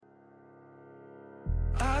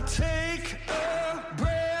I take a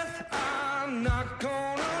breath, I'm not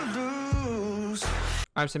gonna lose.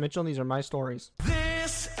 I'm Sam Mitchell, and these are my stories.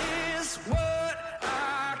 This is what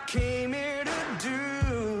I came here to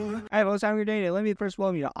do. Hi, folks, how are you today? Let me first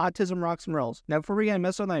welcome you to Autism Rocks and Rolls. Now, before we get into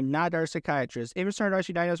this one, I'm not a psychiatrist. If you're starting to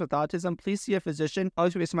actually diagnosed with autism, please see a physician.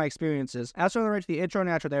 Always based on my experiences. I also write to the intro and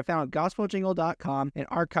outro that I found on gospeljingle.com and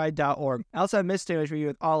archive.org. I also have Miss Taylor's for you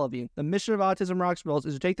with all of you. The mission of Autism Rocks and Rolls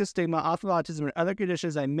is to take the stigma off of autism and other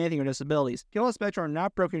conditions that may think are disabilities. People on the spectrum are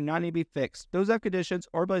not broken and not need to be fixed. Those who have conditions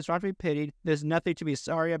or abilities are not to be pitied. There's nothing to be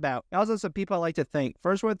sorry about. I also have some people I like to thank.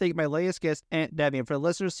 First, I want to thank my latest guest, Aunt Debbie. And for the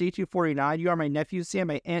listeners, C249, you are my nephew Sam,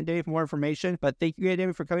 my Aunt Debbie, for more information. But thank you, Aunt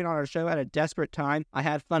Debbie, for coming on our show at a desperate time. I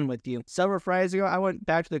had fun with you. Several Fridays ago, I went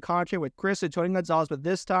back to the concert with Chris and Tony Gonzalez, but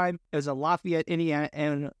this time it was in Lafayette, Indiana,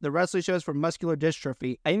 and the wrestling shows for muscular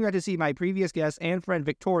dystrophy. I even got to see my previous guest and friend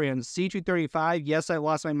Victoria in C235. Yes, I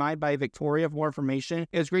lost my mind by Victoria for more information.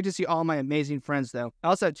 It was great to see all my amazing friends, though. I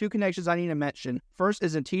also have two connections I need to mention. First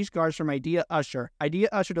is Atish Garsh from Idea Usher. Idea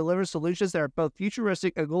Usher delivers solutions that are both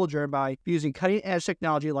futuristic and goal-driven by using cutting-edge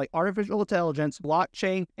technology like artificial intelligence,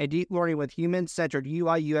 blockchain, and deep learning with human-centered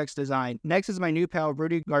UI UX design. Next is my new pal,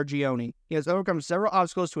 Rudy Gargioni. He has overcome several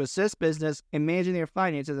obstacles to assist business in managing their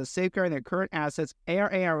finances and safeguarding their current assets,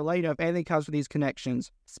 AR related if anything comes with these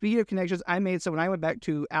connections. Speed of connections, I made so when I went back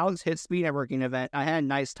to Alex Hitt's speed networking event, I had a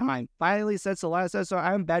nice time. Finally, since the last episode,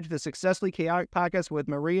 I'm back to the Successfully Chaotic podcast with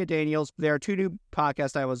Maria Daniels. There are two new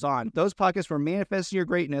podcasts I was on. Those podcasts were Manifesting Your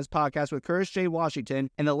Greatness podcast with Curtis J. Washington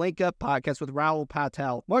and the Link Up podcast with Raul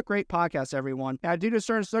Patel. What great podcasts, everyone. Now, due to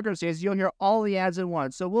certain circumstances, you'll hear all the ads in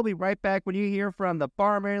one. So we'll be right back when you hear from the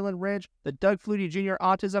Bar Maryland Ridge, the Doug Flutie Jr.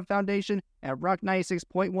 Autism Foundation, at Rock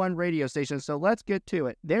 96.1 radio station, so let's get to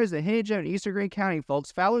it. There's the Hidden Gem in Eastern Greene County,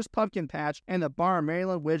 folks, Fowler's Pumpkin Patch, and the Bar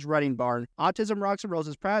Maryland Ridge Running Barn. Autism Rocks and Rolls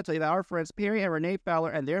is proud to tell you about our friends Perry and Renee Fowler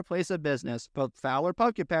and their place of business. Both Fowler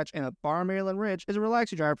Pumpkin Patch and the Bar Maryland Ridge is a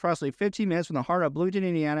relaxing drive approximately 15 minutes from the heart of Bloomington,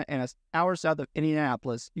 Indiana, and an hour south of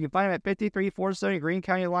Indianapolis. You can find them at 53470 Greene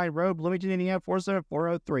County Line Road, Bloomington, Indiana,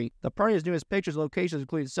 47403. The party's newest pictures locations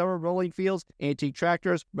include several rolling fields, antique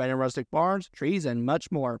tractors, red and rustic barns, trees, and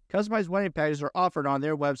much more. Customized wedding packages are offered on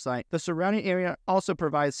their website. The surrounding area also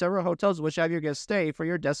provides several hotels which have your guests stay for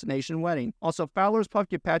your destination wedding. Also, Fowler's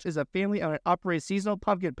Pumpkin Patch is a family-owned and operated seasonal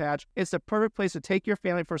pumpkin patch. It's the perfect place to take your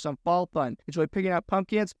family for some fall fun. Enjoy picking out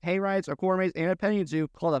pumpkins, hay rides, or corn maze, and a petting zoo.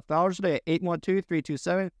 Call the Fowlers today at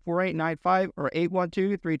 812-327-4895 or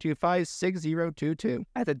 812-325-6022.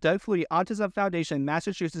 At the Doug Flutie Autism Foundation in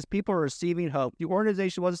Massachusetts, people are receiving hope. The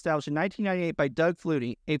organization was established in 1998 by Doug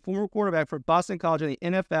Flutie, a former quarterback for Boston College and the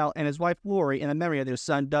NFL, and his wife Lori in the memory of their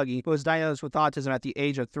son Dougie, who was diagnosed with autism at the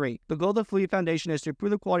age of 3. The goal of the Flutie Foundation is to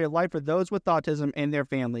improve the quality of life for those with autism and their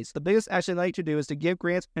families. The biggest action they like to do is to give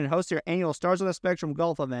grants and host their annual Stars on the Spectrum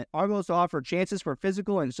golf event. Our goal is to offer chances for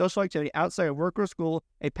physical and social activity outside of work or school,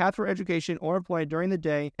 a path for education or employment during the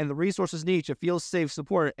day, and the resources needed to feel safe,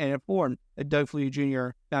 supported, and informed, the Doug Flutie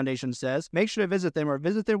Jr. Foundation says. Make sure to visit them or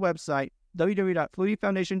visit their website,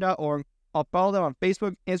 www.flutiefoundation.org. I'll follow them on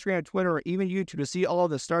Facebook, Instagram, Twitter, or even YouTube to see all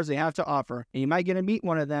of the stars they have to offer. And you might get to meet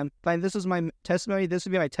one of them. Find this is my testimony. This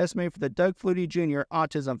would be my testimony for the Doug Flutie Jr.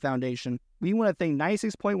 Autism Foundation. We want to thank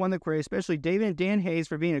 96.1 The Quarry, especially David and Dan Hayes,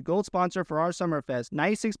 for being a gold sponsor for our Summerfest.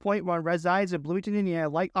 96.1 resides in Bloomington, Indiana.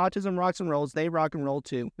 Like Autism Rocks and Rolls, they rock and roll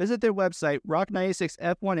too. Visit their website,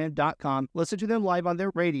 rock96f1m.com. Listen to them live on their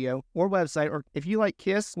radio or website, or if you like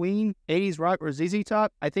Kiss, Queen, 80s rock, or ZZ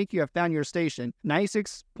Top, I think you have found your station.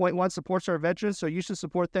 96.1 supports our veterans, so you should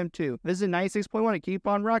support them too. Visit 96.1 and keep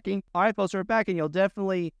on rocking. All right, folks, we're back, and you'll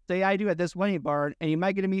definitely say I do at this wedding barn, and you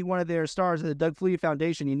might get to meet one of their stars at the Doug Flutie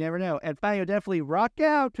Foundation. You never know. And you'll definitely rock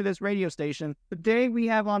out to this radio station. Today we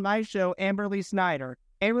have on my show Amberley Snyder.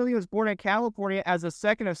 Amberley was born in California as the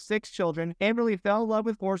second of 6 children. Amberley fell in love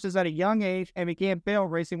with horses at a young age and began barrel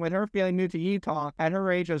racing when her family moved to Utah at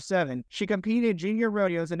her age of 7. She competed in junior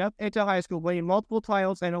rodeos and up into high school, winning multiple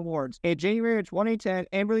titles and awards. In January of 2010,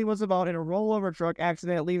 Amberley was involved in a rollover truck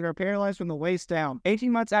accident, leaving her paralyzed from the waist down.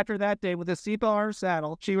 18 months after that day, with a seatbelt on her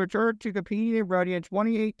saddle, she returned to competing in rodeo in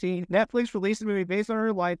 2018. Netflix released a movie based on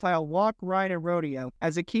her life titled Walk, Ride, and Rodeo.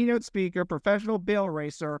 As a keynote speaker, professional barrel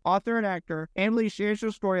racer, author, and actor, Amberley shares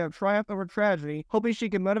her story of triumph over tragedy, hoping she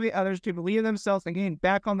can motivate others to believe in themselves and getting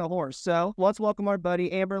back on the horse. So, let's welcome our buddy,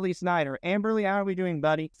 Amberley Snyder. Amberley, how are we doing,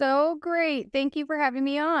 buddy? So great. Thank you for having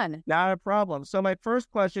me on. Not a problem. So my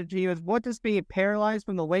first question to you is, what does being paralyzed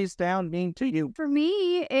from the waist down mean to you? For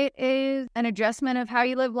me, it is an adjustment of how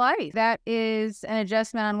you live life. That is an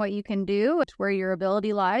adjustment on what you can do. It's where your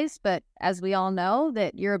ability lies. But as we all know,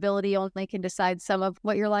 that your ability only can decide some of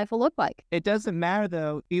what your life will look like. It doesn't matter,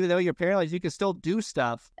 though. Even though you're paralyzed, you can still do stuff.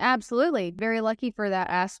 stuff. Absolutely. Very lucky for that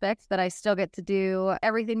aspect that I still get to do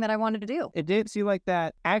everything that I wanted to do. It didn't seem like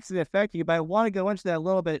that accident affected you, but I want to go into that a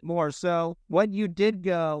little bit more. So when you did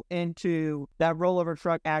go into that rollover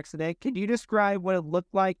truck accident, can you describe what it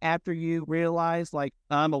looked like after you realized, like,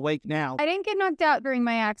 I'm awake now? I didn't get knocked out during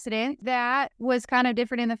my accident. That was kind of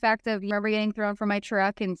different in the fact of, remember getting thrown from my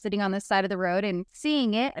truck and sitting on the side of the road and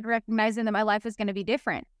seeing it and recognizing that my life was going to be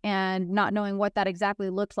different and not knowing what that exactly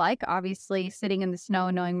looked like. Obviously, sitting in the snow,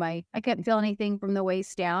 knowing I couldn't feel anything from the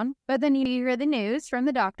waist down. But then you hear the news from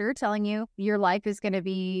the doctor telling you your life is going to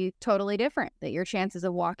be totally different, that your chances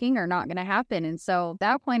of walking are not going to happen. And so at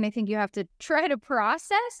that point, I think you have to try to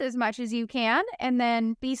process as much as you can and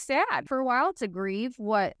then be sad for a while to grieve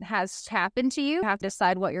what has happened to you. You have to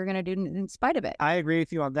decide what you're going to do in spite of it. I agree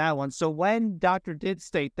with you on that one. So when doctor did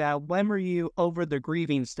state that, when were you over the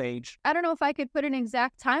grieving stage? I don't know if I could put an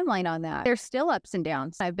exact timeline on that. There's still ups and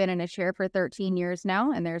downs. I've been in a chair for 13 years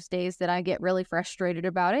now, and there's days that I get really frustrated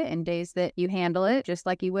about it and days that you handle it just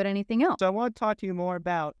like you would anything else. So I want to talk to you more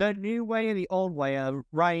about the new way and the old way of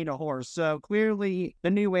riding a horse. So clearly the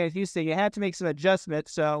new way, as you say, you had to make some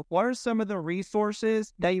adjustments. So what are some of the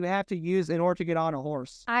resources that you have to use in order to get on a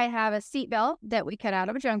horse? I have a seatbelt that we cut out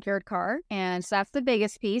of a junkyard car, and so that's the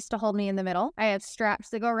biggest piece to hold me in the middle. I have straps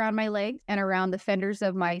that go around my legs and around the fenders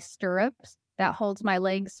of my stirrups. That holds my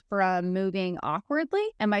legs from moving awkwardly,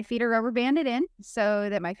 and my feet are rubber banded in so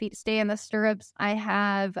that my feet stay in the stirrups. I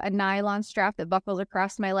have a nylon strap that buckles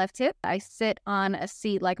across my left hip. I sit on a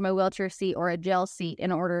seat like my wheelchair seat or a gel seat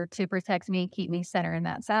in order to protect me and keep me center in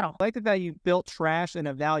that saddle. I like the fact you built trash in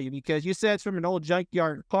a value, because you said it's from an old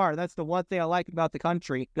junkyard car. That's the one thing I like about the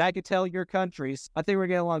country. And I could tell your countries, I think we're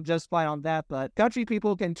getting along just fine on that, but country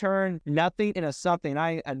people can turn nothing into something.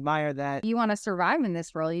 I admire that. You want to survive in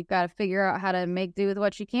this world, you've got to figure out how to make do with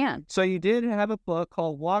what you can. So you did have a book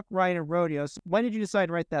called Walk, Ride, and Rodeo. So when did you decide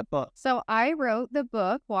to write that book? So I wrote the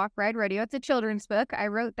book, Walk, Ride, Rodeo. It's a children's book. I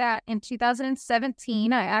wrote that in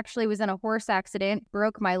 2017. I actually was in a horse accident,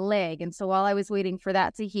 broke my leg. And so while I was waiting for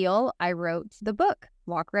that to heal, I wrote the book,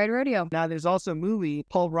 Walk, Ride, Rodeo. Now, there's also a movie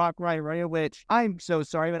called Rock, Ride, Rodeo, which I'm so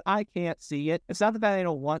sorry, but I can't see it. It's not the fact that I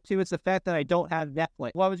don't want to. It's the fact that I don't have Netflix.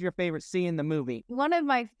 What was your favorite scene in the movie? One of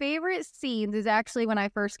my favorite scenes is actually when I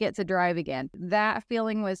first get to drive again. That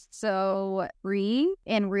feeling was so free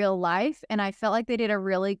in real life, and I felt like they did a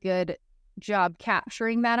really good job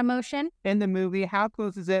capturing that emotion. In the movie, how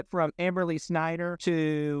close is it from Amberley Snyder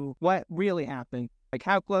to what really happened? Like,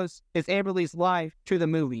 how close is Amberley's life to the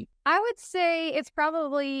movie? I would say it's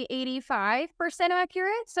probably 85%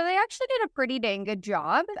 accurate. So they actually did a pretty dang good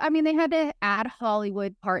job. I mean, they had to add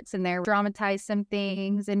Hollywood parts in there, dramatize some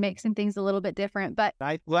things and make some things a little bit different. But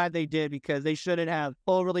I'm glad they did, because they shouldn't have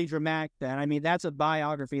overly dramatic that. I mean, that's a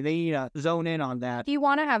biography. They need to zone in on that. if you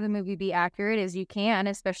want to have the movie be accurate as you can,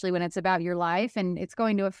 especially when it's about your life and it's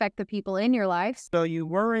going to affect the people in your life. So you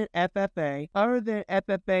were in FFA. Other than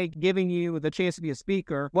FFA giving you the chance to be a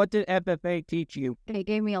speaker, what did FFA teach you? It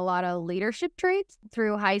gave me a lot of leadership traits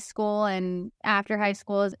through high school and after high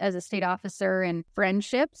school as a state officer, and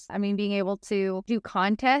friendships. I mean, being able to do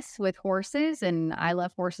contests with horses, and I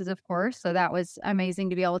love horses, of course. So that was amazing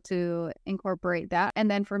to be able to incorporate that.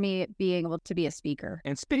 And then for me, being able to be a speaker.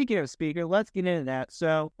 And speaking of speaker, let's get into that.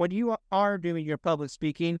 So when you are doing your public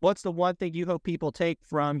speaking, what's the one thing you hope people take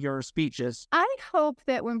from your speeches? I hope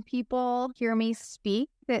that when people hear me speak,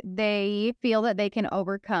 that they feel that they can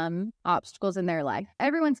overcome obstacles in their life.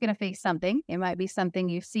 Everyone's going to face something. It might be something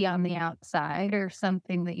you see on the outside or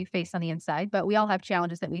something that you face on the inside, but we all have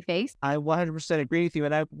challenges that we face. I 100% agree with you.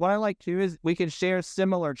 And what I like to do is we can share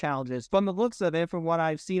similar challenges. From the looks of it, from what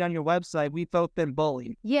I've seen on your website, we've both been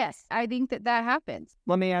bullied. Yes, I think that happens.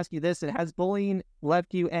 Let me ask you this. Has bullying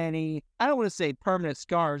left you any, I don't want to say permanent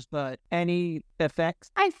scars, but any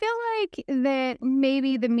effects? I feel like that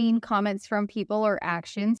maybe the mean comments from people or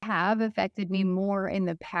actions have affected me more in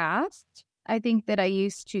the past. I think that I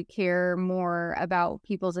used to care more about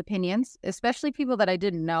people's opinions, especially people that I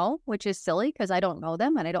didn't know, which is silly because I don't know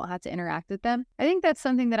them and I don't have to interact with them. I think that's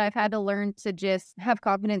something that I've had to learn to just have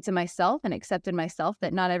confidence in myself and accept in myself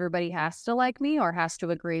that not everybody has to like me or has to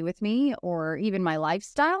agree with me or even my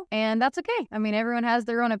lifestyle. And that's okay. I mean, everyone has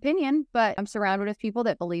their own opinion, but I'm surrounded with people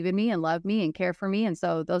that believe in me and love me and care for me. And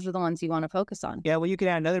so those are the ones you want to focus on. Yeah, well, you can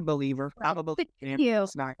add another believer. I'm a believer. Thank you.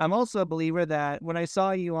 I'm also a believer that when I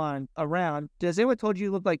saw you around, does anyone told you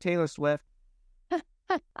look like Taylor Swift? I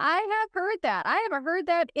have heard that. I haven't heard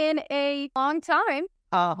that in a long time.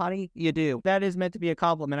 Honey, you do. That is meant to be a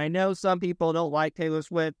compliment. I know some people don't like Taylor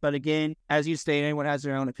Swift, but again, as you state, anyone has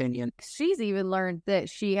their own opinion. She's even learned that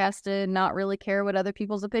she has to not really care what other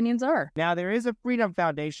people's opinions are. Now, there is a Freedom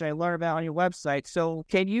Foundation I learned about on your website. So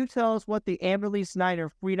can you tell us what the Amberley Snyder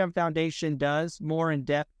Freedom Foundation does more in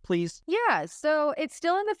depth, please? Yeah, so it's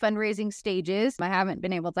still in the fundraising stages. I haven't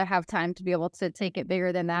been able to have time to be able to take it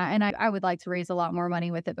bigger than that. And I would like to raise a lot more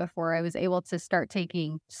money with it before I was able to start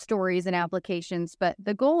taking stories and applications. But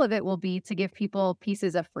the goal of it will be to give people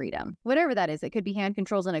pieces of freedom, whatever that is. It could be hand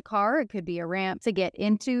controls in a car. It could be a ramp to get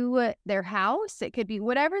into their house. It could be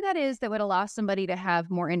whatever that is that would allow somebody to have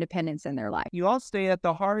more independence in their life. You all say that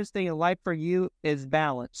the hardest thing in life for you is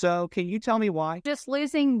balance. So can you tell me why? Just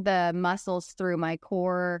losing the muscles through my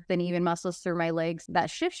core, then even muscles through my legs, that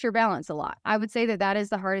shifts your balance a lot. I would say that that is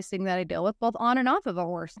the hardest thing that I deal with, both on and off of a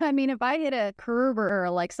horse. I mean, if I hit a curb or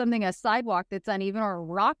like something, a sidewalk that's uneven or a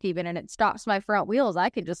rock even, and it stops my front wheels, I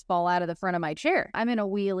could just fall out of the front of my chair. I'm in a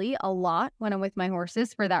wheelie a lot when I'm with my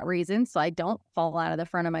horses for that reason, so I don't fall out of the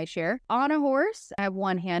front of my chair. On a horse, I have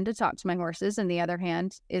one hand to talk to my horses and the other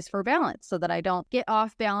hand is for balance so that I don't get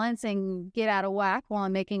off balance and get out of whack while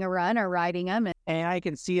I'm making a run or riding them. And I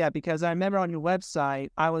can see that because I remember on your website,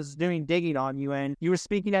 I was doing digging on you and you were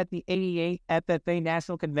speaking at the 88 FFA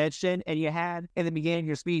National Convention and you had in the beginning of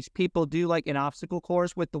your speech, people do like an obstacle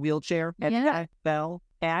course with the wheelchair and I fell.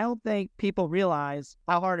 And I don't think people realize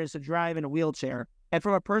how hard it is to drive in a wheelchair. And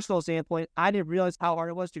from a personal standpoint, I didn't realize how hard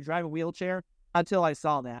it was to drive a wheelchair until I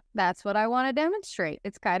saw that. That's what I want to demonstrate.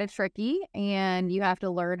 It's kind of tricky and you have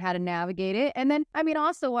to learn how to navigate it. And then, I mean,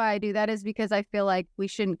 also why I do that is because I feel like we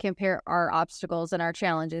shouldn't compare our obstacles and our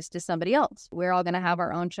challenges to somebody else. We're all going to have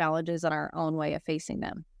our own challenges and our own way of facing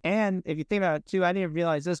them. And if you think about it too, I didn't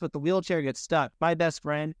realize this, but the wheelchair gets stuck. My best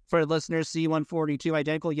friend, for listeners, C142,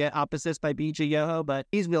 identical yet opposites by BJ Yoho, but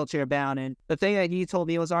he's wheelchair bound. And the thing that he told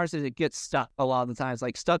me was ours is it gets stuck a lot of the times,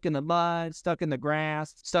 like stuck in the mud, stuck in the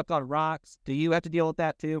grass, stuck on rocks. Do you have to deal with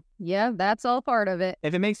that too? Yeah, that's all part of it.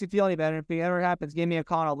 If it makes you feel any better, if it ever happens, give me a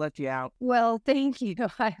call and I'll let you out. Well, thank you.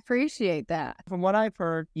 I appreciate that. From what I've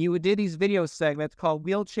heard, you did these video segments called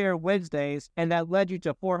Wheelchair Wednesdays, and that led you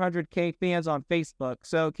to 400K fans on Facebook.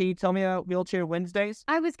 So can you tell me about Wheelchair Wednesdays?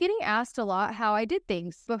 I was getting asked a lot how I did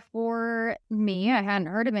things. Before me, I hadn't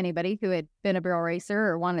heard of anybody who had been a barrel racer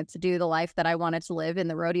or wanted to do the life that I wanted to live in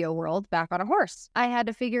the rodeo world back on a horse. I had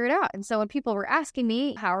to figure it out. And so when people were asking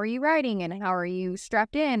me, how are you riding and how are you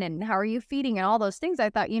strapped in and how are you feeding and all those things, I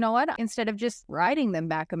thought, you know what? Instead of just writing them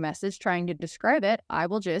back a message trying to describe it, I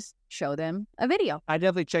will just show them a video. I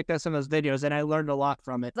definitely checked out some of those videos and I learned a lot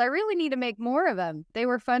from it. I really need to make more of them. They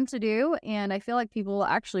were fun to do and I feel like people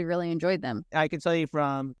actually really enjoyed them. I can tell you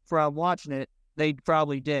from watching it, they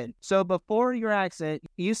probably did. So before your accident,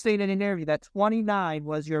 you stated in an interview that 29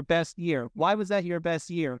 was your best year. Why was that your best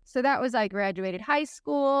year? So that was, I graduated high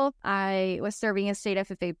school. I was serving as state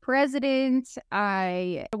FFA president.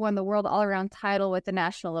 I won the world all-around title with the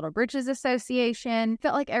National Little Britches Association.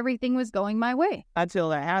 Felt like everything was going my way. Until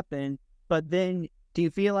that happened. But then do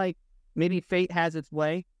you feel like maybe fate has its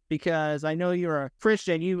way? Because I know you're a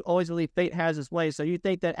Christian, you always believe fate has its way. So you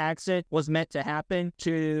think that accident was meant to happen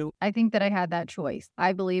to... I think that I had that choice.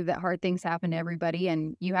 I believe that hard things happen to everybody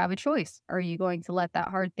and you have a choice. Are you going to let that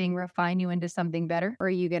hard thing refine you into something better? Or are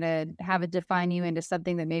you going to have it define you into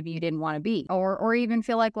something that maybe you didn't want to be? Or even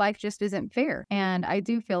feel like life just isn't fair. And I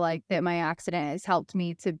do feel like that my accident has helped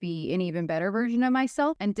me to be an even better version of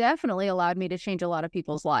myself and definitely allowed me to change a lot of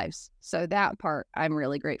people's lives. So that part I'm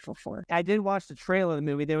really grateful for. I did watch the trailer of the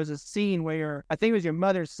movie. There was a scene where I think it was your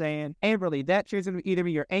mother saying, Amberley, that chair's going to either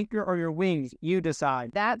be your anchor or your wings. You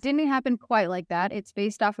decide. That didn't happen quite like that. It's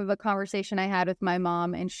based off of a conversation I had with my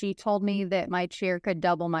mom, and she told me that my chair could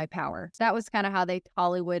double my power. So that was kind of how they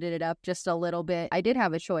Hollywooded it up just a little bit. I did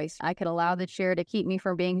have a choice. I could allow the chair to keep me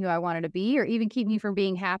from being who I wanted to be, or even keep me from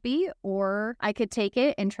being happy, or I could take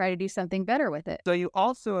it and try to do something better with it. So you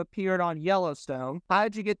also appeared on Yellowstone. How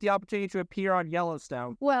did you get the opportunity to appear on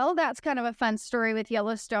Yellowstone? Well, that's kind of a fun story with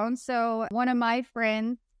Yellowstone. So one of my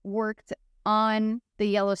friends worked on the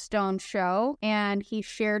Yellowstone show and he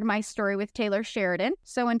shared my story with Taylor Sheridan.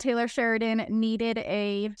 So when Taylor Sheridan needed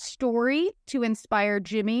a story to inspire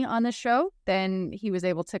Jimmy on the show, then he was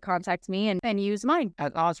able to contact me and use mine.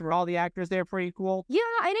 That's awesome. Were all the actors there pretty cool? Yeah,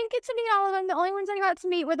 I didn't get to meet all of them. The only ones I got to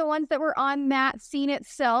meet were the ones that were on that scene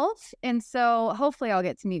itself. And so hopefully I'll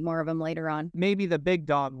get to meet more of them later on. Maybe the big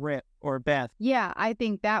dog, Rip or Beth. Yeah, I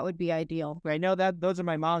think that would be ideal. I know that those are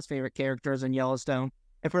my mom's favorite characters in Yellowstone.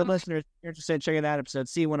 And for listeners interested in checking that episode,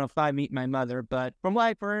 C105, Meet My Mother. But from what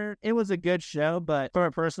I've heard, it was a good show. But from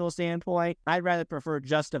a personal standpoint, I'd rather prefer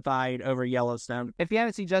Justified over Yellowstone. If you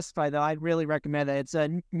haven't seen Justified, though, I'd really recommend it. It's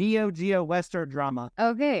a Neo Geo Western drama.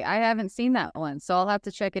 Okay, I haven't seen that one, so I'll have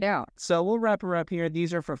to check it out. So we'll wrap her up here.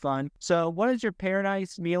 These are for fun. So what is your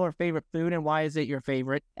paradise meal or favorite food, and why is it your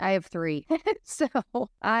favorite? I have 3. So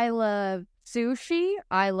I love sushi,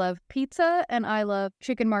 I love pizza, and I love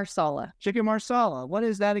chicken marsala. Chicken marsala. What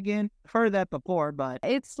is that again? I've heard that before, but...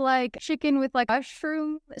 It's like chicken with like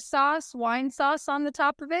mushroom sauce, wine sauce on the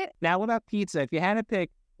top of it. Now, what about pizza? If you had to pick,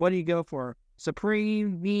 what do you go for?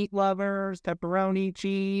 Supreme, meat lovers, pepperoni,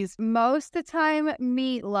 cheese? Most of the time,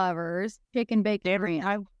 meat lovers, chicken, bacon,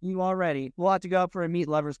 ranch. You already. We'll have to go for a meat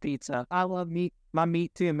lovers pizza. I love meat. My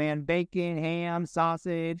meat too, man. Bacon, ham,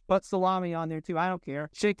 sausage. Put salami on there too. I don't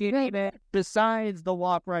care. Chicken, baby. Besides the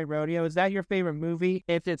Walk Right Rodeo, is that your favorite movie?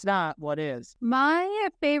 If it's not, what is? My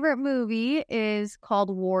favorite movie is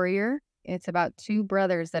called Warrior. It's about 2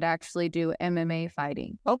 brothers that actually do MMA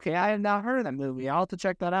fighting. Okay, I have not heard of that movie. I'll have to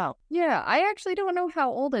check that out. Yeah, I actually don't know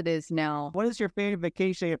how old it is now. What is your favorite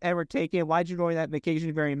vacation you've ever taken? Why'd you enjoy that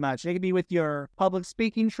vacation very much? It could be with your public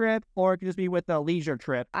speaking trip, or it could just be with a leisure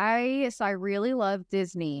trip. I really love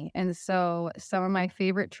Disney, and so some of my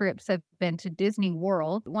favorite trips have been to Disney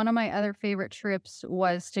World. One of my other favorite trips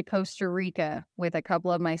was to Costa Rica with a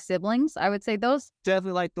couple of my siblings. I would say those...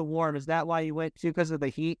 Definitely like the warm. Is that why you went to, because of the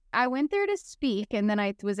heat? I went there to speak, and then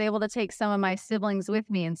I was able to take some of my siblings with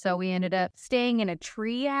me, and so we ended up staying in a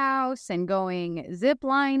tree house and going zip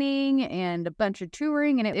lining and a bunch of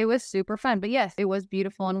touring, and it was super fun. But yes, it was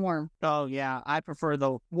beautiful and warm. Oh yeah, I prefer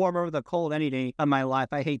the warm over the cold any day of my life.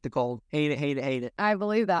 I hate the cold. Hate it, hate it, hate it. I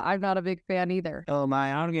believe that. I'm not a big fan either. Oh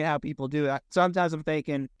my, I don't get how people do that. Sometimes I'm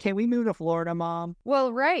thinking, can we move to Florida, Mom?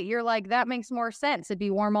 Well, right. You're like, that makes more sense. It'd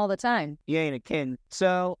be warm all the time. You ain't a kid.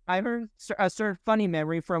 So I heard a certain funny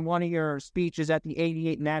memory from one of your speeches at the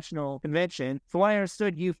 88 National Convention. From what I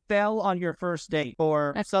understood, you fell on your first date,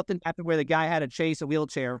 or something happened where the guy had to chase a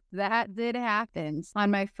wheelchair. That did happen. On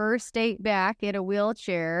my first date back in a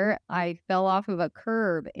wheelchair, I fell off of a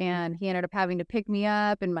curb, and he ended up having to pick me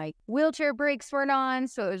up, and my wheelchair brakes weren't on,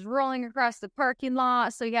 so it was rolling across the parking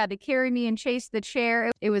lot, so he had to carry me and chase the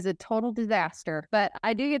chair. It was a total disaster, but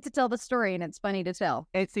I do get to tell the story, and it's funny to tell.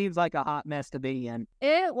 It seems like a hot mess to be in.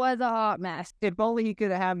 It was a hot mess. If only he could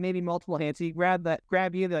have maybe multiple hands. He'd grab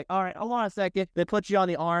you, be like, all right, hold on a second. Then put you on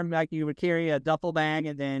the arm like you would carry a duffel bag,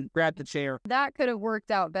 and then grab the chair. That could have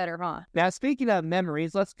worked out better, huh? Now, speaking of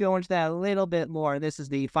memories, let's go into that a little bit more. This is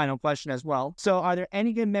the final question as well. So are there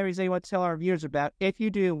any good memories that you want to tell our viewers about? If you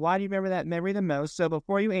do, why do you remember that memory the most? So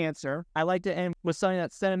before you answer, I like to end with something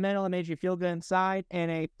that's sentimental that made you feel good inside,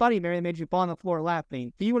 and a funny memory that made you fall on the floor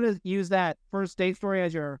laughing. If you want to use that first date story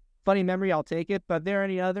as your funny memory, I'll take it. But if there are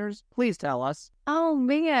any others, please tell us. Oh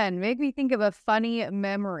man, make me think of a funny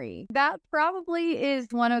memory. That probably is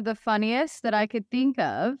one of the funniest that I could think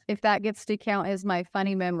of, if that gets to count as my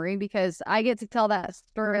funny memory, because I get to tell that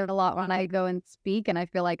story a lot when I go and speak, and I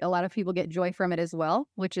feel like a lot of people get joy from it as well,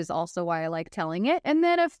 which is also why I like telling it. And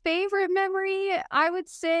then a favorite memory, I would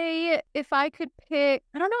say if I could pick,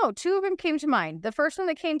 I don't know, 2 of them came to mind. The first one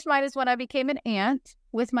that came to mind is when I became an aunt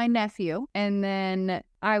with my nephew. And then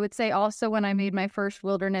I would say also when I made my first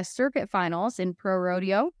wilderness circuit finals in pro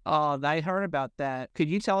rodeo. Oh, I heard about that. Could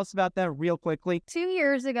you tell us about that real quickly? 2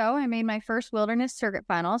 years ago, I made my first wilderness circuit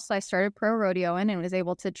finals. So I started pro rodeoing and was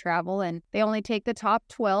able to travel, and they only take the top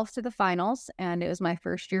 12 to the finals. And it was my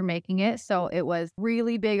first year making it. So it was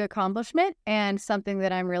really big accomplishment and something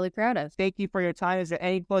that I'm really proud of. Thank you for your time. Is there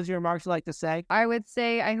any closing remarks you'd like to say? I would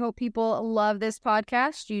say I hope people love this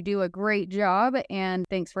podcast. You do a great job, and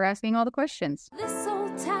thanks for asking all the questions. This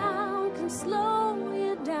old town can slow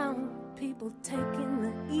you down, people taking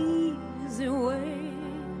the easy way,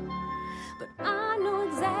 but I know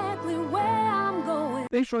exactly where I'm going.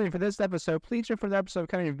 Thanks for joining for this episode. Please check for the episode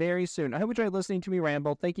coming very soon. I hope you enjoyed listening to me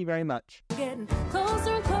ramble. Thank you very much. Getting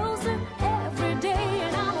closer and closer every day.